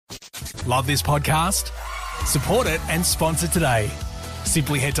Love this podcast? Support it and sponsor today.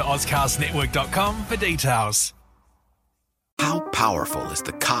 Simply head to AuscastNetwork.com for details. How powerful is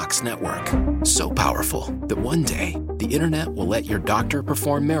the Cox Network? So powerful that one day, the internet will let your doctor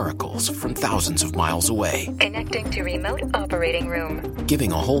perform miracles from thousands of miles away. Connecting to remote operating room.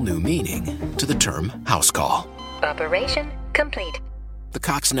 Giving a whole new meaning to the term house call. Operation complete. The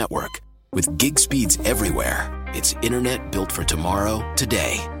Cox Network. With gig speeds everywhere. It's internet built for tomorrow,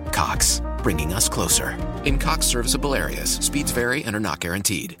 today. Cox, bringing us closer. In Cox serviceable areas, speeds vary and are not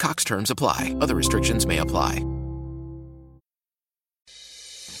guaranteed. Cox terms apply. Other restrictions may apply.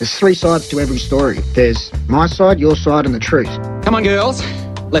 There's three sides to every story. There's my side, your side, and the truth. Come on, girls.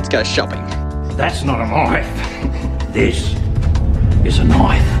 Let's go shopping. That's not a knife. This is a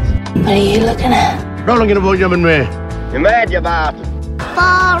knife. What are you looking at? Rolling in a volume there. You're mad, you bastard.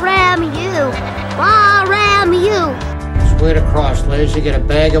 Far ram you. Far ram you. Swear to Christ, Liz, you get a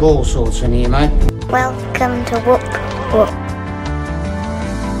bag of all sorts in here, mate. Welcome to Whoop Whoop.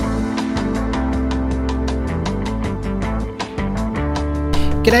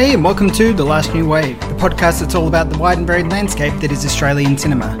 G'day and welcome to The Last New Wave, the podcast that's all about the wide and varied landscape that is Australian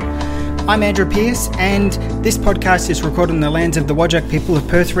cinema. I'm Andrew Pearce, and this podcast is recorded on the lands of the Whadjuk people of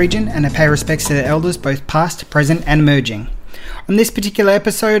Perth region, and I pay respects to their elders, both past, present and emerging. On this particular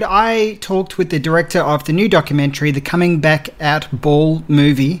episode, I talked with the director of the new documentary, The Coming Back Out Ball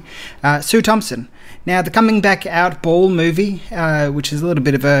movie, Sue Thomson. Now, the Coming Back Out Ball movie, which is a little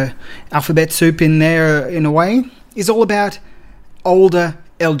bit of a alphabet soup in there in a way, is all about older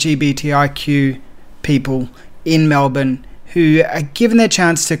LGBTIQ people in Melbourne who are given their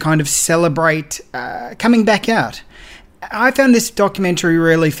chance to kind of celebrate coming back out. I found this documentary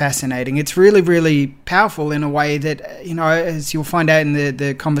really fascinating. It's really, really powerful in a way that, you know, as you'll find out in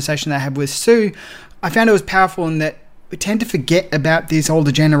the conversation that I had with Sue, I found it was powerful in that we tend to forget about these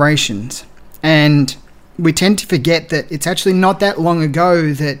older generations. And we tend to forget that it's actually not that long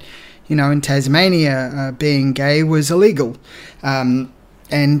ago that, you know, in Tasmania, being gay was illegal.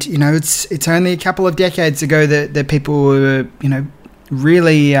 And, you know, it's only a couple of decades ago that people were, you know,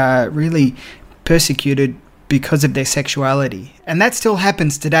 really, really persecuted because of their sexuality. And that still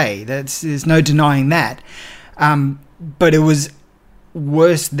happens today. There's no denying that. But it was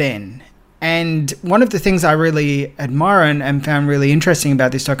worse then. And one of the things I really admire and found really interesting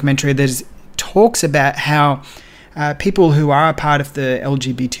about this documentary that talks about how people who are a part of the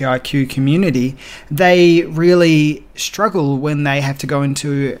LGBTIQ community, they really struggle when they have to go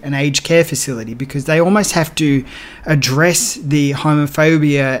into an aged care facility because they almost have to address the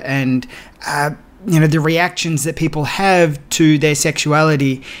homophobia and you know, the reactions that people have to their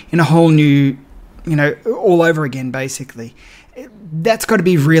sexuality in a whole new, you know, all over again, basically. That's got to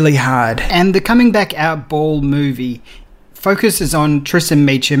be really hard. And the Coming Back Out Ball movie focuses on Tristan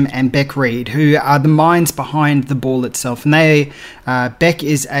Meacham and Beck Reed, who are the minds behind the ball itself. And they, Beck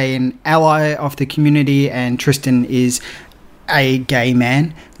is an ally of the community, and Tristan is a gay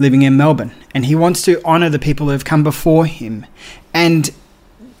man living in Melbourne. And he wants to honour the people who have come before him. And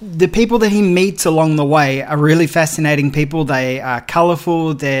the people that he meets along the way are really fascinating people. They are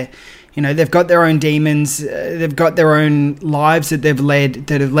colourful. They've got their own demons. They've got their own lives that they've led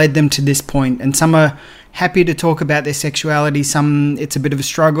that have led them to this point. And some are happy to talk about their sexuality. Some it's a bit of a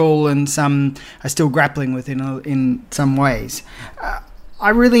struggle, and some are still grappling with it in some ways. I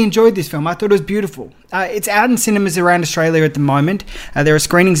really enjoyed this film. I thought it was beautiful. It's out in cinemas around Australia at the moment. There are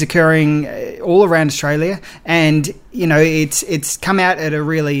screenings occurring all around Australia, and you know it's come out at a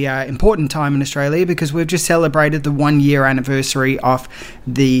really important time in Australia because we've just celebrated the 1 year anniversary of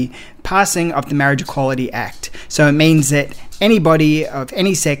the passing of the Marriage Equality Act. So it means that anybody of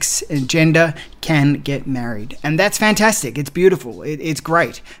any sex and gender can get married, and that's fantastic. It's beautiful. It's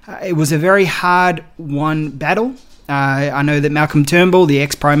great. It was a very hard-won battle. I know that Malcolm Turnbull, the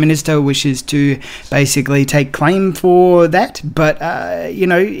ex-Prime Minister, wishes to basically take claim for that, but, you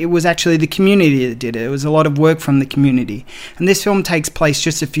know, it was actually the community that did it. It was a lot of work from the community. And this film takes place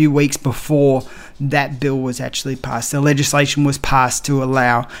just a few weeks before that bill was actually passed. The legislation was passed to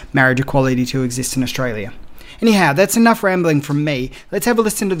allow marriage equality to exist in Australia. Anyhow, that's enough rambling from me. Let's have a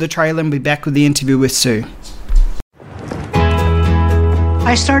listen to the trailer and be back with the interview with Sue.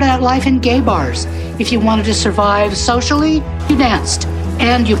 I started out life in gay bars. If you wanted to survive socially, you danced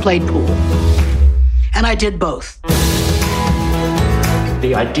and you played pool. And I did both.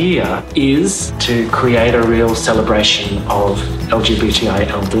 The idea is to create a real celebration of LGBTI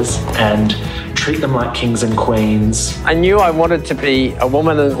elders and treat them like kings and queens. I knew I wanted to be a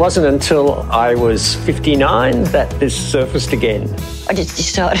woman, and it wasn't until I was 59 that this surfaced again. I just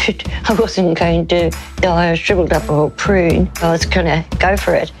decided I wasn't going to die a shriveled up old prune. I was going to go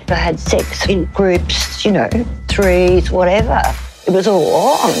for it. I had sex in groups, 3s, whatever. It was all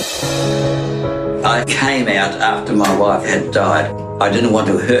on. I came out after my wife had died. I didn't want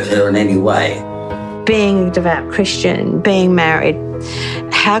to hurt her in any way. Being a devout Christian, being married,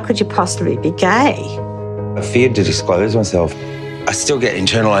 how could you possibly be gay? I feared to disclose myself. I still get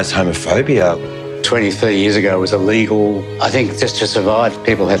internalised homophobia. 20, 30 years ago it was illegal. I think just to survive,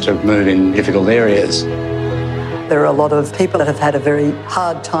 people had to move in difficult areas. There are a lot of people that have had a very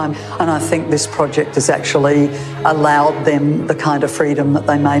hard time, and I think this project has actually allowed them the kind of freedom that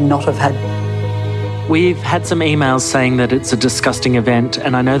they may not have had. We've had some emails saying that it's a disgusting event,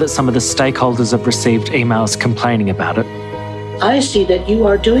 and I know that some of the stakeholders have received emails complaining about it. I see that you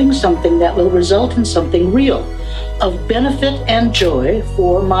are doing something that will result in something real, of benefit and joy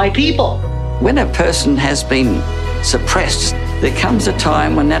for my people. When a person has been suppressed, there comes a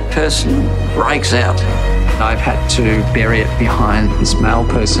time when that person breaks out. I've had to bury it behind this male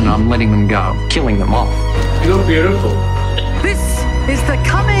person. I'm letting them go, killing them off. You look beautiful. This is the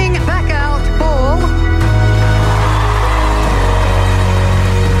Coming Back Out Ball.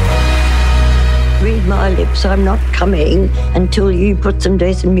 Read my lips, I'm not coming until you put some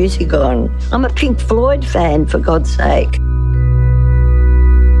decent music on. I'm a Pink Floyd fan, for God's sake.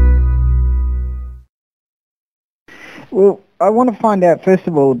 Well, I want to find out, first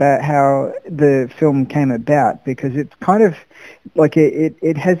of all, about how the film came about, because it's kind of like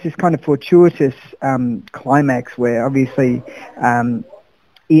it has this kind of fortuitous climax where obviously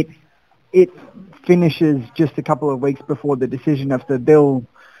it finishes just a couple of weeks before the decision of the bill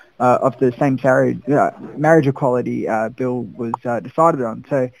of the marriage equality bill was decided on.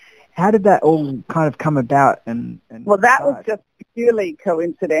 So how did that all kind of come about? Well, that was just purely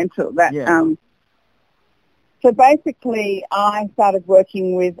coincidental. So basically, I started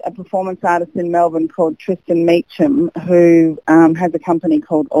working with a performance artist in Melbourne called Tristan Meacham, who has a company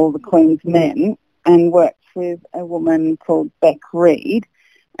called All the Queen's Men, and works with a woman called Beck Reed.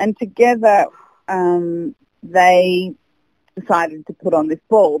 And together they decided to put on this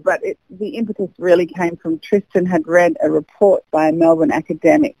ball. But the impetus really came from Tristan had read a report by a Melbourne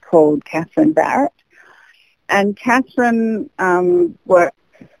academic called Catherine Barrett. And Catherine worked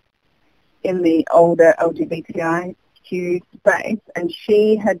in the older LGBTIQ space, and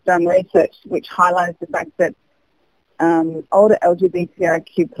she had done research which highlights the fact that older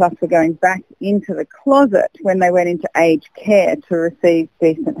LGBTIQ plus were going back into the closet when they went into aged care to receive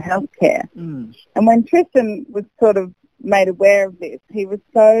decent health care. And when Tristan was sort of made aware of this, he was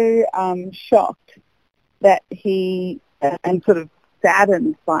so shocked that and sort of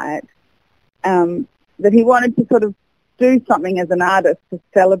saddened by it, that he wanted to sort of do something as an artist to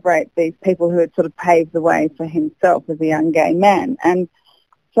celebrate these people who had sort of paved the way for himself as a young gay man. And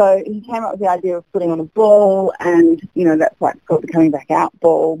so he came up with the idea of putting on a ball, and, that's why it's called the Coming Back Out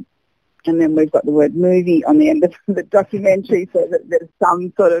Ball. And then we've got the word movie on the end of the documentary, so that there's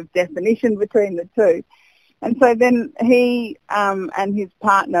some sort of definition between the two. And so then he and his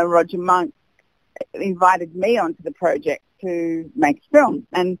partner, Roger Monk, invited me onto the project to make a film.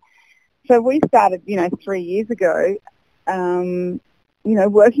 And so we started, 3 years ago,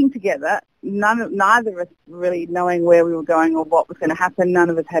 working together, neither of us really knowing where we were going or what was going to happen. None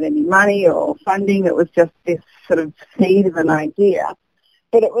of us had any money or funding. It was just this sort of seed of an idea.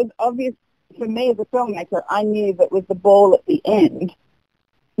 But it was obvious for me as a filmmaker, I knew that with the ball at the end,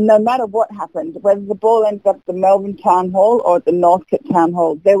 no matter what happened, whether the ball ended up at the Melbourne Town Hall or at the Northcote Town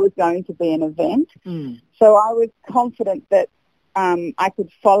Hall, there was going to be an event. So I was confident that I could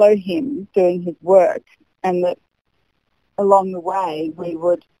follow him doing his work, and that along the way we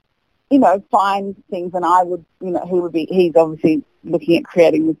would, find things, and I would, he's obviously looking at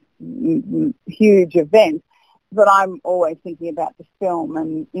creating this huge event, but I'm always thinking about the film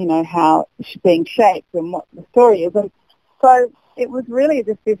and, how it's being shaped and what the story is. And so it was really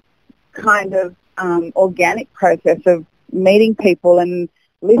just this kind of organic process of meeting people and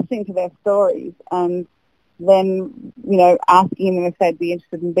listening to their stories, and then, asking them if they'd be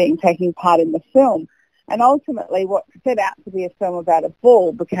interested in taking part in the film. And ultimately what set out to be a film about a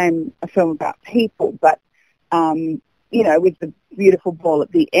ball became a film about people, but, with the beautiful ball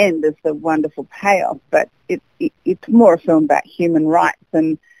at the end as the wonderful payoff. But it's more a film about human rights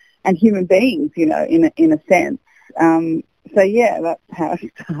and human beings, in a sense. So, yeah, that's how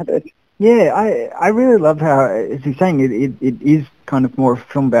it started. Yeah, I really love how, as you're saying, it is kind of more a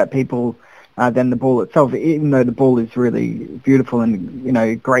film about people than the ball itself, even though the ball is really beautiful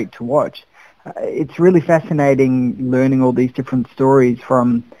and, great to watch. it's really fascinating learning all these different stories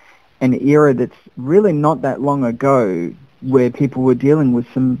from an era that's really not that long ago, where people were dealing with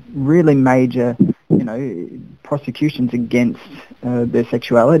some really major, prosecutions against their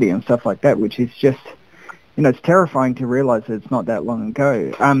sexuality and stuff like that, which is just, it's terrifying to realise that it's not that long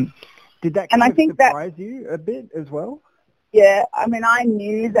ago. Did that surprise you a bit as well? Yeah, I mean, I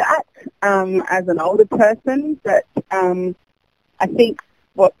knew that as an older person, but I think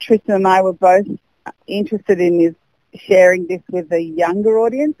what Tristan and I were both interested in is sharing this with a younger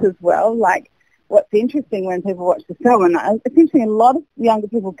audience as well. Like, what's interesting when people watch the film, and it's interesting, a lot of younger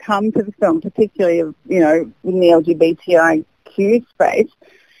people come to the film, particularly, in the LGBTIQ space,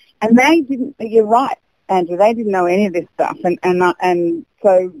 and they didn't, you're right, Andrew, they didn't know any of this stuff, and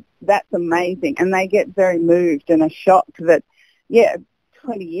so that's amazing, and they get very moved and are shocked that,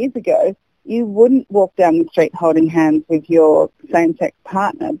 20 years ago, you wouldn't walk down the street holding hands with your same-sex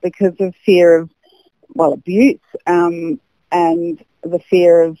partner because of fear of, abuse, and the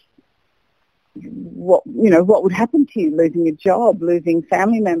fear of what would happen to you, losing your job, losing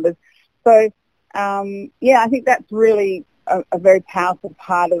family members. So, I think that's really a very powerful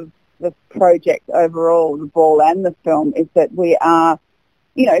part of the project overall, the ball and the film, is that we are,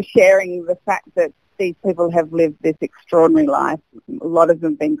 sharing the fact that these people have lived this extraordinary life. A lot of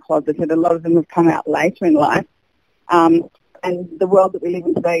them have been closeted. A lot of them have come out later in life. And the world that we live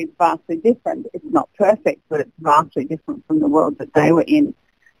in today is vastly different. It's not perfect, but it's vastly different from the world that they were in.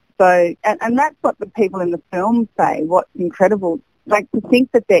 So, and that's what the people in the film say. What's incredible, like, to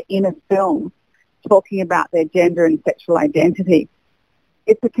think that they're in a film talking about their gender and sexual identity.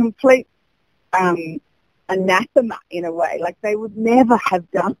 It's a complete anathema in a way. Like, they would never have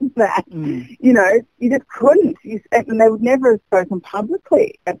done that. You just couldn't. And they would never have spoken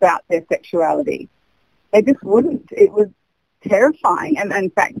publicly about their sexuality. They just wouldn't. It was terrifying. And in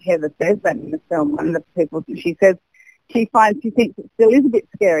fact, Heather says that in the film. One of the people, she says, she thinks it still is a bit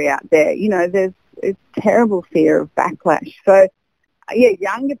scary out there. There's terrible fear of backlash. So,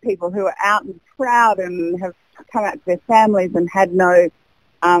 younger people who are out and proud and have come out to their families and had no,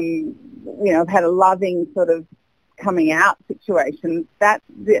 have had a loving sort of coming out situation,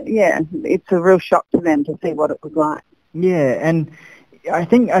 it's a real shock to them to see what it was like. Yeah, and I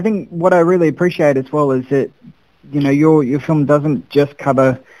think what I really appreciate as well is that, your film doesn't just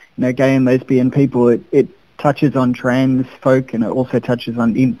cover, gay and lesbian people. It touches on trans folk, and it also touches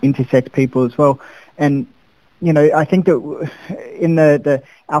on intersex people as well. And, I think that in the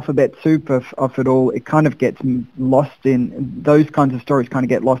alphabet soup of it all, it kind of gets lost in, those kinds of stories kind of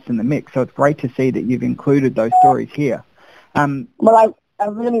get lost in the mix. So it's great to see that you've included those stories here. Well, I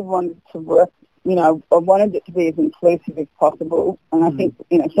really wanted to work, I wanted it to be as inclusive as possible. And I think,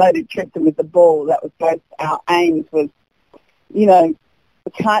 so did Tristan with the ball. That was both our aims was, we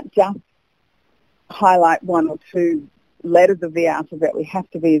can't just highlight one or two letters of the alphabet. We have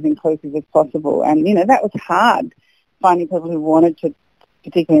to be as inclusive as possible. And, that was hard, finding people who wanted to,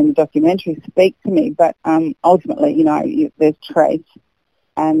 particularly in the documentary, speak to me. But ultimately, there's Trace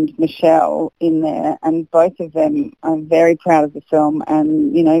and Michelle in there, and both of them are very proud of the film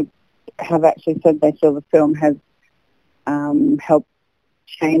and, have actually said they feel the film has helped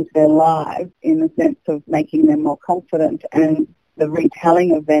change their lives in the sense of making them more confident, and the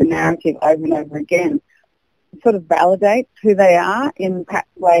retelling of their narrative over and over again sort of validates who they are in perhaps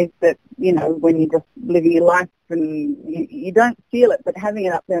ways that, when you're just living your life and you don't feel it, but having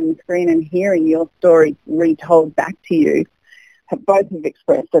it up there on the screen and hearing your story retold back to you, both have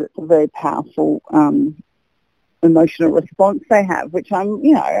expressed that it's a very powerful emotional response they have, which I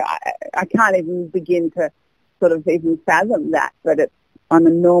can't even begin to sort of even fathom that, but I'm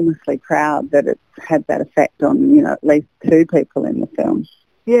enormously proud that it's had that effect on, at least two people in the film.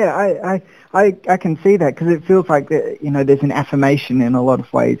 Yeah, I can see that, because it feels like that, there's an affirmation in a lot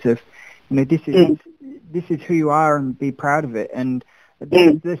of ways of, this is who you are and be proud of it. And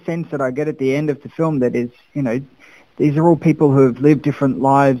the sense that I get at the end of the film that is, these are all people who have lived different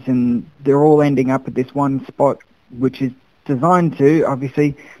lives, and they're all ending up at this one spot, which is designed to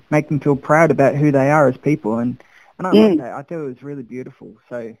obviously make them feel proud about who they are as people. And I like that. I thought it was really beautiful.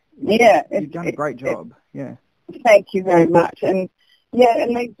 So you've done a great job. Thank you very much. And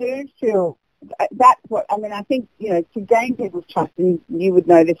and they do feel, that's what, I think, to gain people's trust, and you would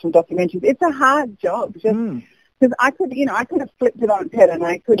know this from documentaries, it's a hard job, just because I could have flipped it on its head, and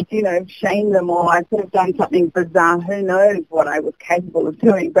I could, shame them, or I could have done something bizarre. Who knows what I was capable of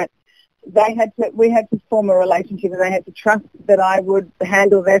doing, but we had to form a relationship, and they had to trust that I would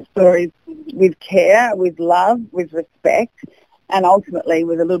handle their stories with care, with love, with respect, and ultimately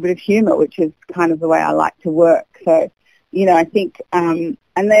with a little bit of humour, which is kind of the way I like to work. So I think, and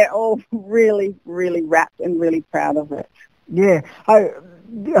they're all really, really rapt and really proud of it. Yeah, I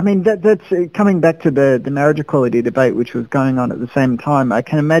mean, that's coming back to the marriage equality debate, which was going on at the same time. I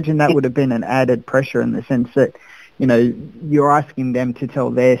can imagine that would have been an added pressure in the sense that, you're asking them to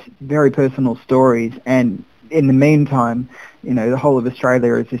tell their very personal stories, and in the meantime, the whole of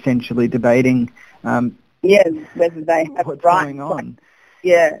Australia is essentially debating whether they have what's rights. going on.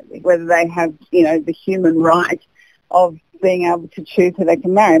 Yeah, whether they have, the human right of being able to choose who they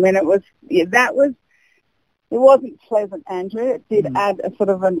can marry. I mean, it wasn't pleasant, Andrew. It did add a sort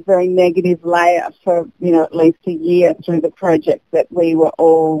of a very negative layer for, at least a year through the project that we were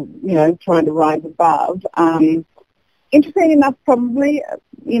all, trying to rise above. Interesting enough, probably, a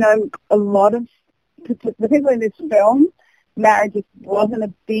lot of the people in this film, marriage just wasn't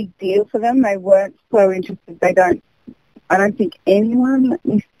a big deal for them. They weren't so interested. I don't think anyone, let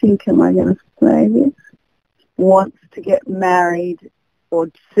me think, am I going to say this, wants to get married or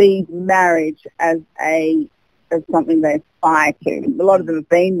see marriage as something they aspire to. A lot of them have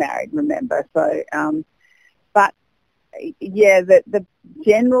been married, remember. So, but yeah, the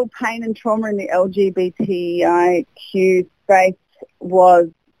general pain and trauma in the LGBTIQ space was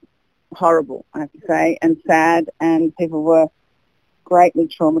horrible, I have to say, and sad, and people were greatly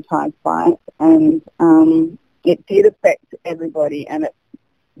traumatised by it, and it did affect everybody, and it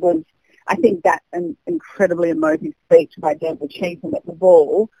was, I think, that an incredibly emotive speech by Deborah Cheetham at the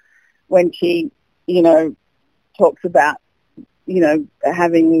ball when she, talks about,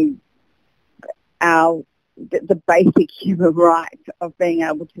 having the basic human right of being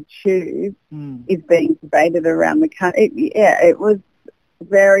able to choose is being debated around the country. It was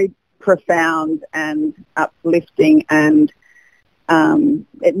very profound and uplifting, and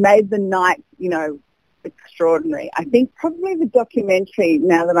it made the night, extraordinary. I think probably the documentary,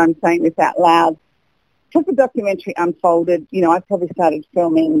 now that I'm saying this out loud, because the documentary unfolded, I probably started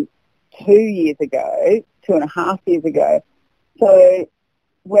filming 2.5 years ago. So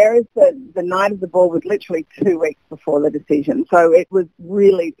whereas the night of the ball was literally 2 weeks before the decision. So it was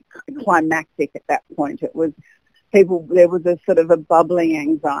really climactic at that point. It was there was a sort of a bubbling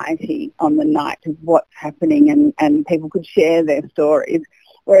anxiety on the night of what's happening, and people could share their stories.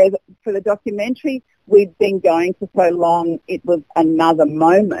 Whereas for the documentary, we'd been going for so long, it was another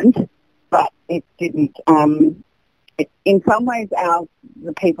moment, but it didn't. In some ways,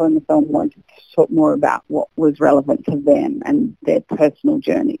 the people in the film wanted to talk more about what was relevant to them and their personal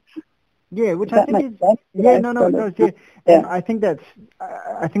journeys. Yeah, which I think is it does. Yeah, and I think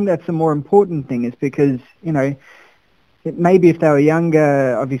that's the more important thing, is because maybe if they were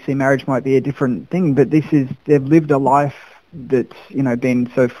younger, obviously marriage might be a different thing, but they've lived a life that's been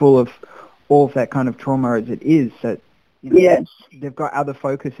so full of all of that kind of trauma as it is, that they've got other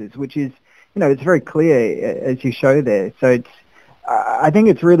focuses, which is it's very clear as you show there. So I think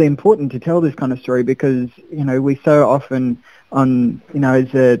it's really important to tell this kind of story, because we so often on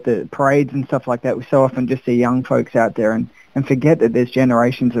as the parades and stuff like that, we so often just see young folks out there and forget that there's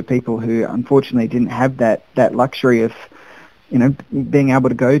generations of people who unfortunately didn't have that luxury of being able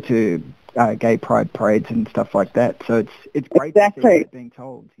to go to gay pride parades and stuff like that. So it's great to see it being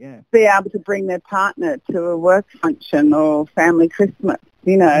told. Yeah, be able to bring their partner to a work function or family Christmas.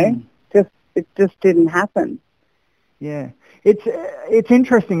 It just didn't happen. Yeah, it's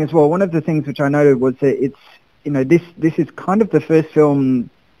interesting as well. One of the things which I noted was that it's this is kind of the first film,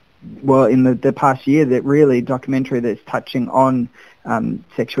 well, in the past year, that really documentary that's touching on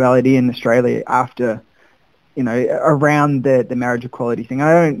sexuality in Australia after around the marriage equality thing.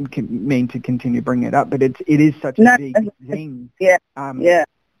 I don't mean to continue bringing it up, but it is such a big thing. Yeah.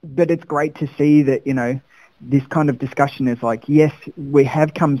 But it's great to see that this kind of discussion is like, yes, we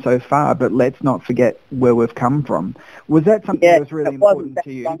have come so far, but let's not forget where we've come from. Was that something that was really important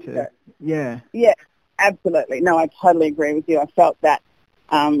to you? Yeah, absolutely. No, I totally agree with you. I felt that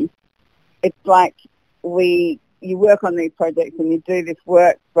it's like you work on these projects and you do this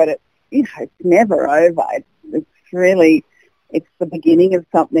work, but it's never over. It's really the beginning of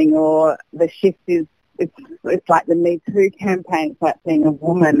something, or the shift is it's like the Me Too campaign. It's like being a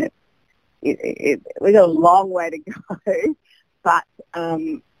woman. We got a long way to go, but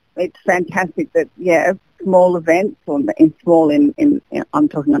it's fantastic that small events, or I'm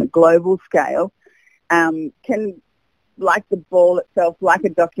talking on a global scale, can, like the ball itself, like a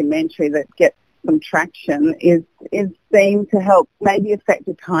documentary that gets some traction, is seen to help maybe affect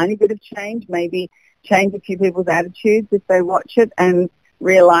a tiny bit of change, maybe change a few people's attitudes if they watch it and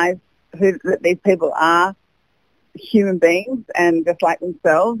realise that these people are human beings and just like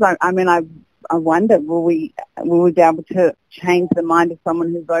themselves. I wonder, will we be able to change the mind of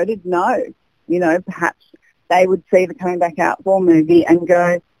someone who voted no? Perhaps they would see the Coming Back Out Ball movie and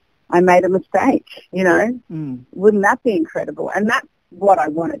go, I made a mistake, you know? Wouldn't that be incredible? And that's what I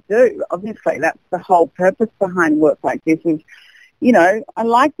want to do. Obviously, that's the whole purpose behind work like this is, you know, I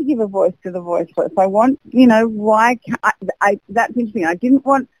like to give a voice to the voiceless. I want, you know, why, that's interesting. I didn't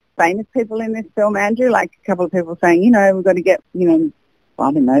want famous people in this film, Andrew, like a couple of people saying, you know, we've got to get, you know,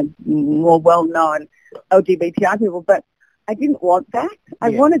 I don't know, more well-known LGBTI people, but I didn't want that. I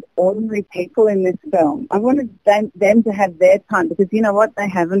wanted ordinary people in this film. I wanted them to have their time because, you know what, they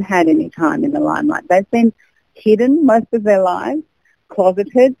haven't had any time in the limelight. They've been hidden most of their lives,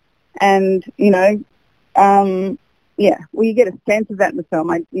 closeted, and, you know, well, you get a sense of that in the film.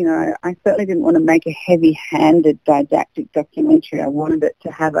 I certainly didn't want to make a heavy-handed, didactic documentary. I wanted it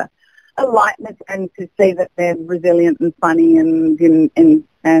to have a lightness and to see that they're resilient and funny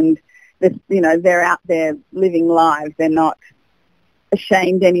and this, you know, they're out there living lives. They're not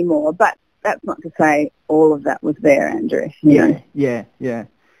ashamed anymore. But that's not to say all of that was there, Andrew. Yeah.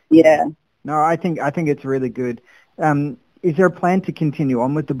 No, I think it's really good. Is there a plan to continue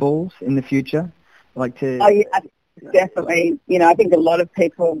on with the balls in the future? Oh, yeah, definitely. You know, I think a lot of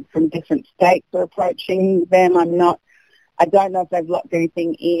people from different states are approaching them. I don't know if they've locked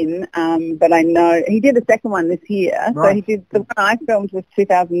anything in, but I know he did a second one this year. Right. So he did the one I filmed was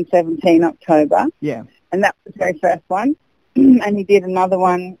 2017 October. Yeah. And that was the very first one. And he did another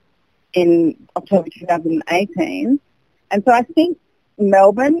one in October 2018. And so I think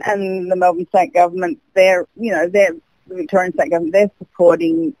Melbourne and the Melbourne State Government, the Victorian State Government, they're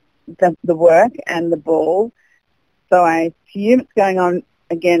supporting the work and the ball. So I assume it's going on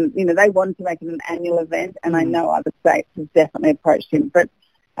again. You know, they wanted to make it an annual event, and I know other states have definitely approached him. But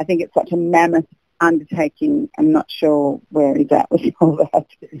I think it's such a mammoth undertaking. I'm not sure where he's at with all that.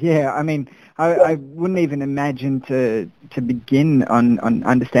 Yeah, I mean, I wouldn't even imagine to begin on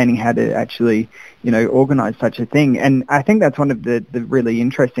understanding how to actually, you know, organise such a thing. And I think that's one of the really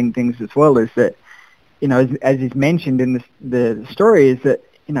interesting things as well is that, you know, as is mentioned in the story, is that,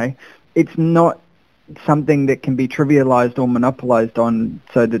 you know, it's not something that can be trivialized or monopolized on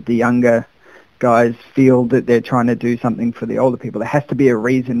so that the younger guys feel that they're trying to do something for the older people. There has to be a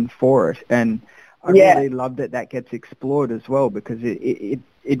reason for it, and I really love that gets explored as well, because it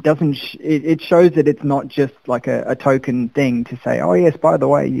doesn't it shows that it's not just like a token thing to say, oh yes, by the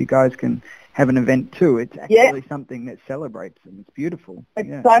way, you guys can have an event too. It's actually something that celebrates, and it's beautiful.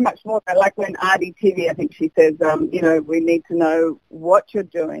 It's so much more. Like when RDTV, I think she says, you know, we need to know what you're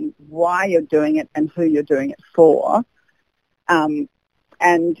doing, why you're doing it, and who you're doing it for.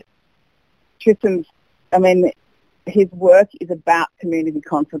 And Tristan's, I mean, his work is about community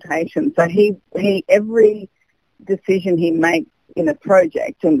consultation. So he every decision he makes in a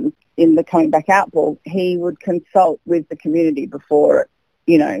project and in the Coming Back Out Ball, he would consult with the community before,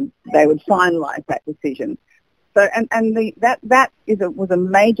 you know, they would finalise that decision. So and that was a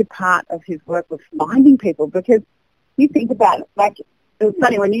major part of his work, was finding people, because you think about it, like it was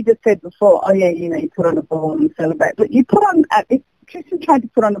funny when you just said before, oh yeah, you know, you put on a ball and celebrate, but you put on, if Tristan tried to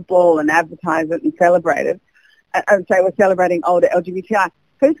put on a ball and advertise it and celebrate it, and say we're celebrating older LGBTI,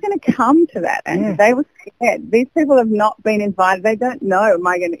 who's going to come to that? And they were scared. These people have not been invited. They don't know,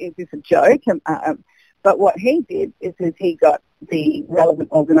 is this a joke? But what he did is he got the relevant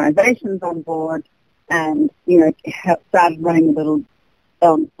organisations on board and, you know, started running a little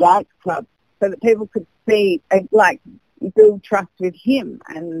dance club so that people could see, like, build trust with him,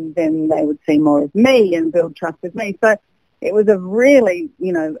 and then they would see more of me and build trust with me. So it was a really,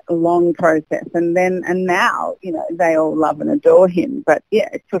 you know, a long process. And now, you know, they all love and adore him. But, yeah,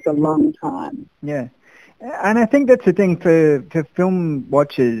 it took a long time. Yeah. And I think that's the thing for film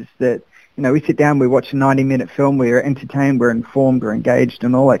watchers, that, you know, we sit down, we watch a 90-minute film, we're entertained, we're informed, we're engaged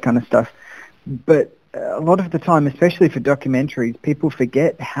and all that kind of stuff. But a lot of the time, especially for documentaries, people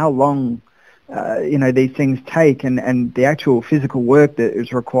forget how long, you know, these things take, and the actual physical work that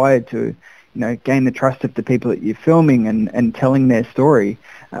is required to, you know, gain the trust of the people that you're filming and telling their story.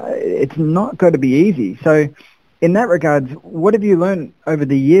 It's not going to be easy. So in that regards, what have you learned over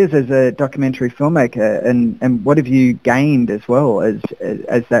the years as a documentary filmmaker, and what have you gained as well as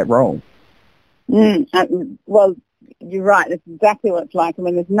that role? Well, you're right. It's exactly what it's like. I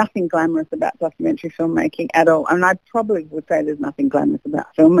mean, there's nothing glamorous about documentary filmmaking at all. And I probably would say there's nothing glamorous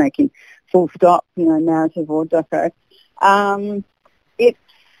about filmmaking, full stop, you know, narrative or doco.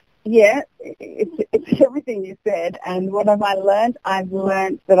 It's everything you said. And what have I learned? I've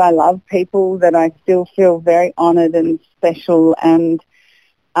learned that I love people, that I still feel very honoured and special, and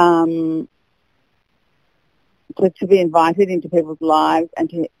to be invited into people's lives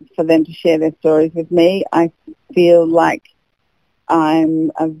and for them to share their stories with me. I feel like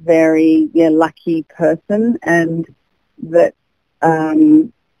I'm a very lucky person, and that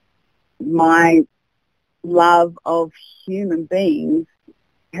my love of human beings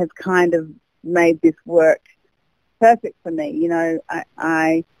has kind of made this work perfect for me. You know,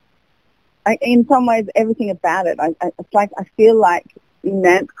 I in some ways, everything about it, it's like I feel like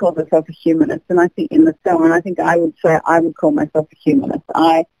Nance calls herself a humanist, and I think in the film, and I think I would say I would call myself a humanist.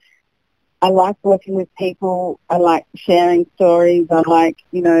 I like working with people. I like sharing stories. I like,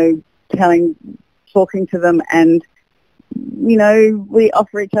 you know, talking to them, and, you know, we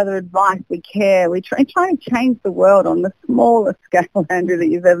offer each other advice. We care. We try to change the world on the smallest scale, Andrew, that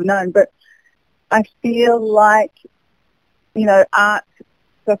you've ever known. But I feel like, you know, art,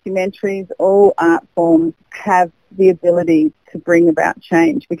 documentaries, all art forms have the ability to bring about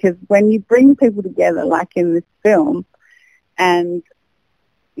change, because when you bring people together, like in this film, and,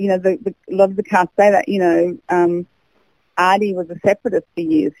 you know, a lot of the cast say that, you know, Artie was a separatist for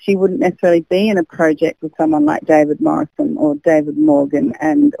years. She wouldn't necessarily be in a project with someone like David Morrison or David Morgan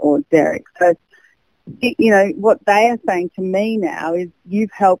or Derek. So, you know, what they are saying to me now is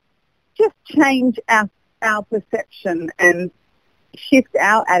you've helped just change our perception and shift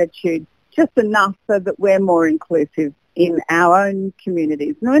our attitude just enough so that we're more inclusive in our own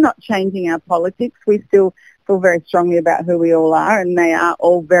communities. No, we're not changing our politics. We still feel very strongly about who we all are, and they are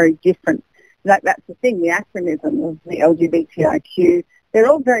all very different. Like, that's the thing, the acronym of the LGBTIQ, they're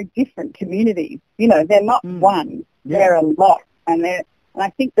all very different communities. You know, they're not one. Yeah. They're a lot. And I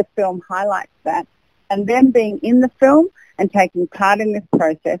think the film highlights that. And them being in the film and taking part in this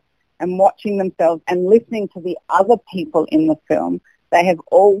process and watching themselves and listening to the other people in the film, they have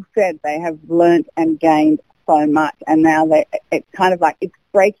all said they have learnt and gained so much. And now it's kind of like it's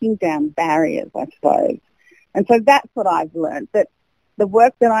breaking down barriers, I suppose. And so that's what I've learned, that the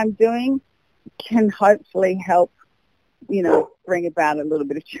work that I'm doing can hopefully help, you know, bring about a little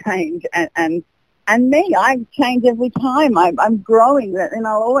bit of change. And me, I change every time. I'm growing, and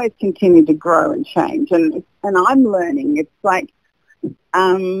I'll always continue to grow and change. And I'm learning. It's like,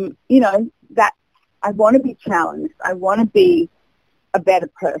 you know, that I want to be challenged. I want to be a better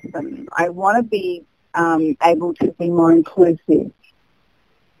person. I want to be able to be more inclusive.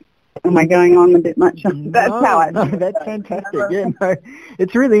 Am I going on a bit much? That's how I No, that's fantastic. Yeah, no,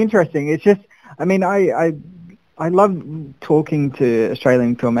 it's really interesting. It's just, I mean, I love talking to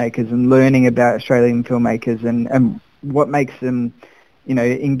Australian filmmakers and learning about Australian filmmakers and what makes them, you know,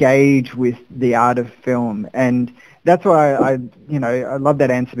 engage with the art of film. And that's why I love that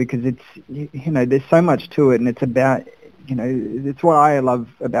answer, because it's, you know, there's so much to it, and it's about, you know, it's what I love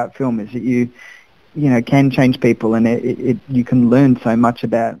about film, is that you know, can change people, and you can learn so much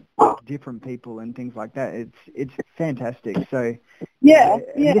about different people and things like that. It's fantastic. So yeah.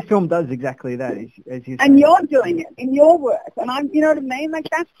 This film does exactly that, as you say. And you're doing it in your work, and I'm, you know what I mean? Like,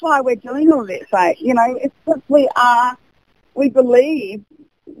 that's why we're doing all this. Like, you know, it's because we believe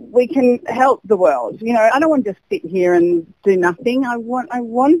we can help the world. You know, I don't want to just sit here and do nothing. I want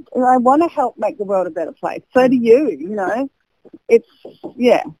to help make the world a better place. So do you. You know, it's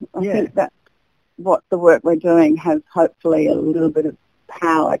I think that what the work we're doing has hopefully a little bit of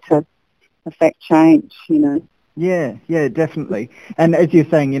power to affect change, you know. Yeah, definitely. And as you're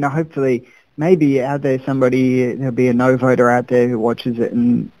saying, you know, hopefully maybe out there there'll be a no voter out there who watches it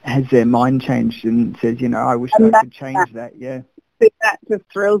and has their mind changed and says, you know, I wish I could change that, yeah. That just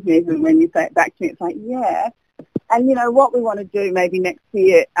thrills me, even when you say it back to me. It's like, yeah. And, you know, what we want to do maybe next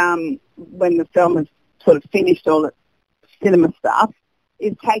year, when the film has sort of finished all its cinema stuff,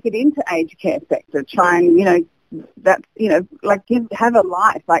 is take it into aged care sector, try and, you know, that, you know, like have a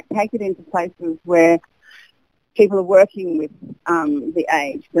life, like take it into places where people are working with the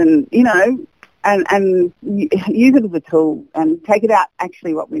aged, and, you know, and use it as a tool and take it out.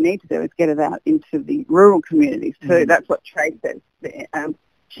 Actually, what we need to do is get it out into the rural communities too. Mm-hmm. That's what Trace says.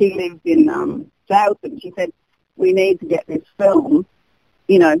 She lives in Thomson. She said, we need to get this film,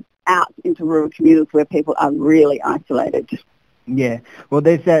 you know, out into rural communities where people are really isolated. Yeah, well,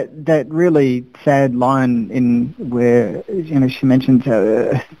 there's that really sad line in where, you know, she mentions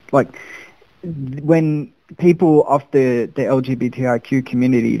like when people of the LGBTIQ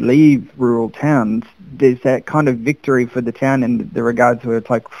community leave rural towns, there's that kind of victory for the town in the regards where it's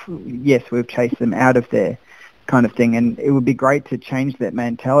like, yes, we've chased them out of there, kind of thing. And it would be great to change that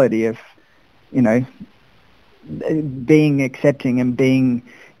mentality of, you know, being accepting and being,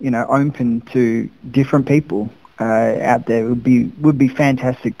 you know, open to different people out there would be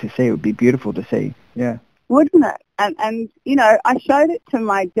fantastic to see. It would be beautiful to see. Yeah. Wouldn't it? And you know, I showed it to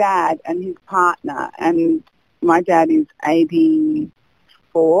my dad and his partner, and my dad is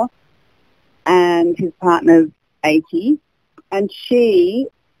 84 and his partner's 80, And she,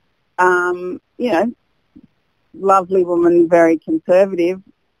 lovely woman, very conservative,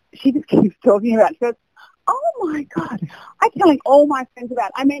 she just keeps talking about it. She goes, oh, my God, I'm telling all my friends about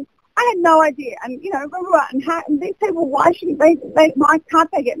it. I mean, I had no idea. And, and these people, why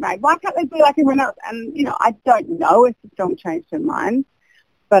can't they get married? Why can't they be like everyone else? And, I don't know if the film changed her mind,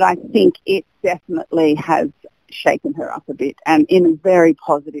 but I think it definitely has shaken her up a bit, and in a very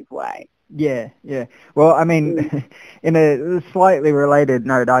positive way. Yeah. Well, I mean, in a slightly related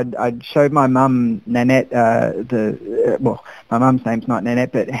note, I'd showed my mum Nanette my mum's name's not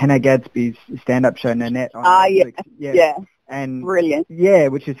Nanette, but Hannah Gadsby's stand-up show Nanette on Netflix. Yeah. And brilliant. Yeah,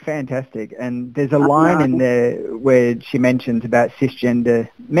 which is fantastic. And there's a line in there where she mentions about cisgender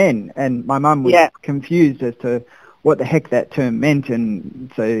men, and my mum was confused as to what the heck that term meant,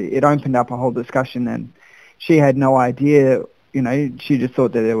 and so it opened up a whole discussion, and she had no idea. She just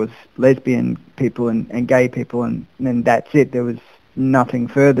thought that there was lesbian people and gay people, and then that's it. There was nothing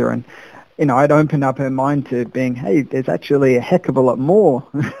further. And, I'd opened up her mind to being, hey, there's actually a heck of a lot more,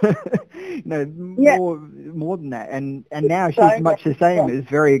 more than that. And now she's much the same. Is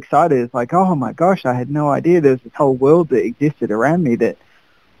very excited. It's like, oh my gosh, I had no idea there was this whole world that existed around me that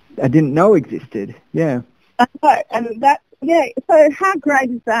I didn't know existed. Yeah. And that, so how great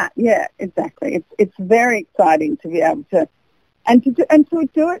is that? Yeah, exactly. It's very exciting to be able to, and to do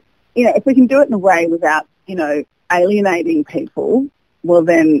it, if we can do it in a way without, alienating people, well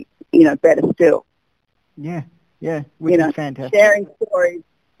then, better still. Yeah, which is fantastic. Sharing stories.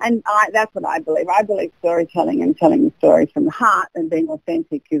 And that's what I believe. I believe storytelling and telling the story from the heart and being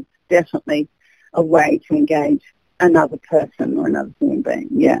authentic is definitely a way to engage another person or another human being.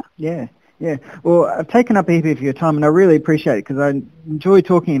 Yeah. Well, I've taken up a heap of your time, and I really appreciate it because I enjoy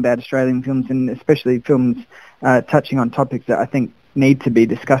talking about Australian films, and especially films touching on topics that I think need to be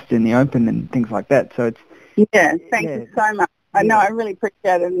discussed in the open and things like that. So it's thank you so much. I know, I really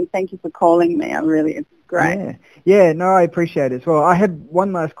appreciate it, and thank you for calling me. It's great. No, I appreciate it as well. I had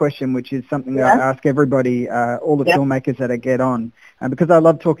one last question, which is something that I ask everybody, all the filmmakers that I get on, because I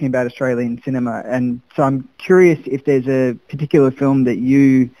love talking about Australian cinema, and so I'm curious if there's a particular film that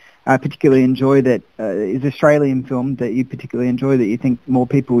you particularly enjoy that is Australian film that you particularly enjoy that you think more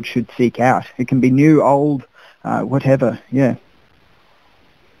people should seek out. It can be new, old, whatever. Yeah.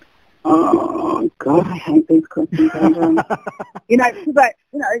 Oh God, I hate these questions. Because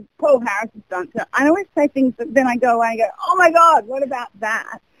Paul Harris has done it. I always say things that then I go away and go, oh my God, what about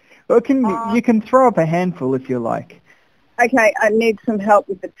that? Well, you can throw up a handful if you like. Okay, I need some help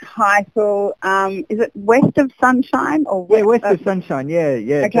with the title. Is it West of Sunshine or West of Sunshine? Yeah.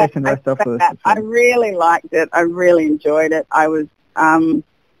 Okay, Jason Restopoulos. I really liked it. I really enjoyed it. I was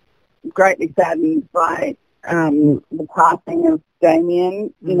greatly saddened by the passing of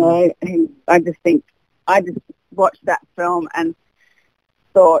Damien. I just watched that film and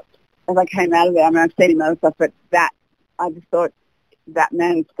thought, as I came out of it, I mean, I've seen him other stuff, but I just thought that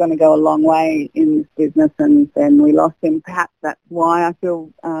man's going to go a long way in this business, and then we lost him. Perhaps that's why I feel,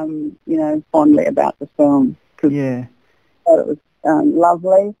 fondly about the film. Yeah. I thought it was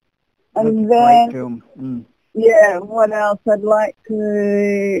lovely. And then, great film. Yeah, what else I'd like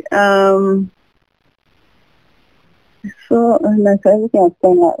to... so everything I've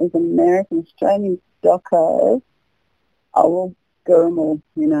seen like was American, Australian doco. I will go them all,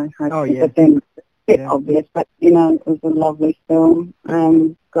 I think it's a bit obvious, but, it was a lovely film,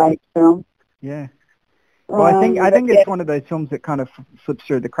 great film. Yeah. Well, I think it's one of those films that kind of slips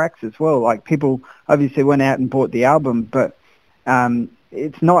through the cracks as well. Like, people obviously went out and bought the album, but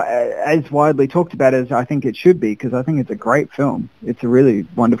it's not as widely talked about as I think it should be, because I think it's a great film. It's a really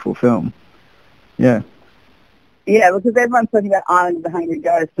wonderful film. Yeah. Yeah, because everyone's talking about Island of the Hungry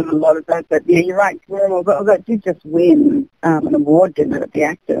Ghost and a lot of that, but you're right, but did just win an award, didn't it, at the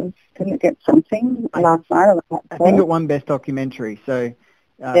Actors? Didn't it get something last night? I think it won Best Documentary, so...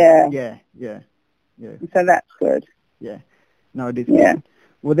 Yeah. So that's good. Yeah. No, it is good.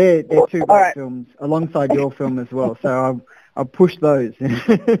 Well, they're two great films, alongside your film as well, so I'll push those. Thank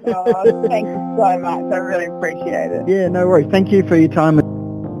you so much. I really appreciate it. Yeah, no worries. Thank you for your time.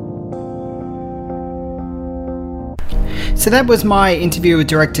 So that was my interview with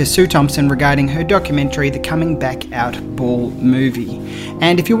director Sue Thomson regarding her documentary, The Coming Back Out Ball Movie.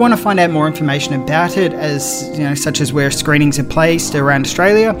 And if you want to find out more information about it, such as where screenings are placed around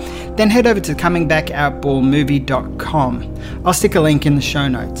Australia, then head over to comingbackoutballmovie.com. I'll stick a link in the show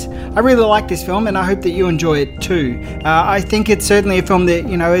notes. I really like this film, and I hope that you enjoy it too. I think it's certainly a film that,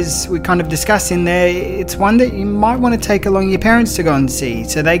 as we kind of discuss in there, it's one that you might want to take along your parents to go and see,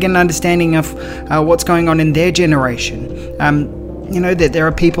 so they get an understanding of what's going on in their generation. That there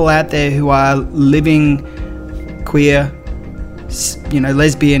are people out there who are living queer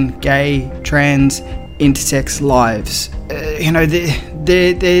lesbian, gay, trans, intersex lives.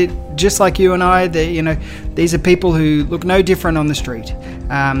 They're just like you and I. These are people who look no different on the street,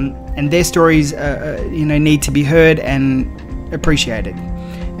 and their stories, need to be heard and appreciated.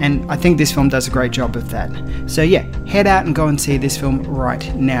 And I think this film does a great job of that. So yeah, head out and go and see this film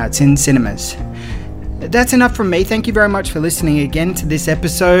right now. It's in cinemas. That's enough from me. Thank you very much for listening again to this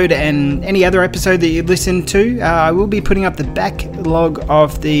episode and any other episode that you listened to. I will be putting up the backlog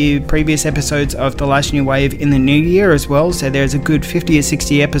of the previous episodes of The Last New Wave in the new year as well. So there's a good 50 or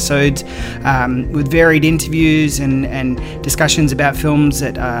 60 episodes with varied interviews and discussions about films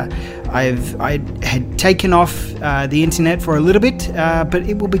that I had taken off the internet for a little bit, but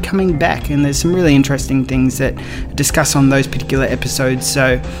it will be coming back, and there's some really interesting things that discuss on those particular episodes.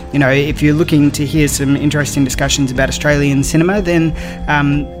 So, if you're looking to hear some interesting discussions about Australian cinema, then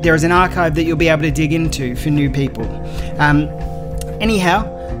there is an archive that you'll be able to dig into for new people.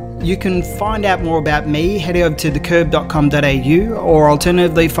 Anyhow, you can find out more about me, head over to thecurb.com.au, or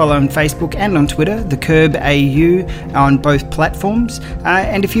alternatively follow on Facebook and on Twitter, thecurb.au, on both platforms.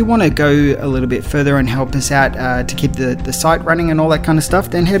 And if you want to go a little bit further and help us out to keep the site running and all that kind of stuff,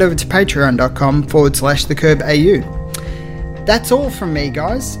 then head over to patreon.com/thecurb.au. That's all from me,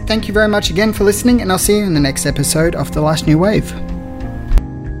 guys. Thank you very much again for listening, and I'll see you in the next episode of The Last New Wave.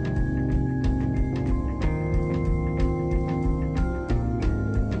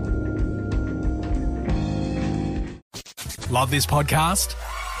 Love this podcast?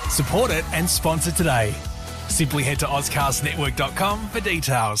 Support it and sponsor today. Simply head to AuscastNetwork.com for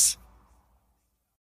details.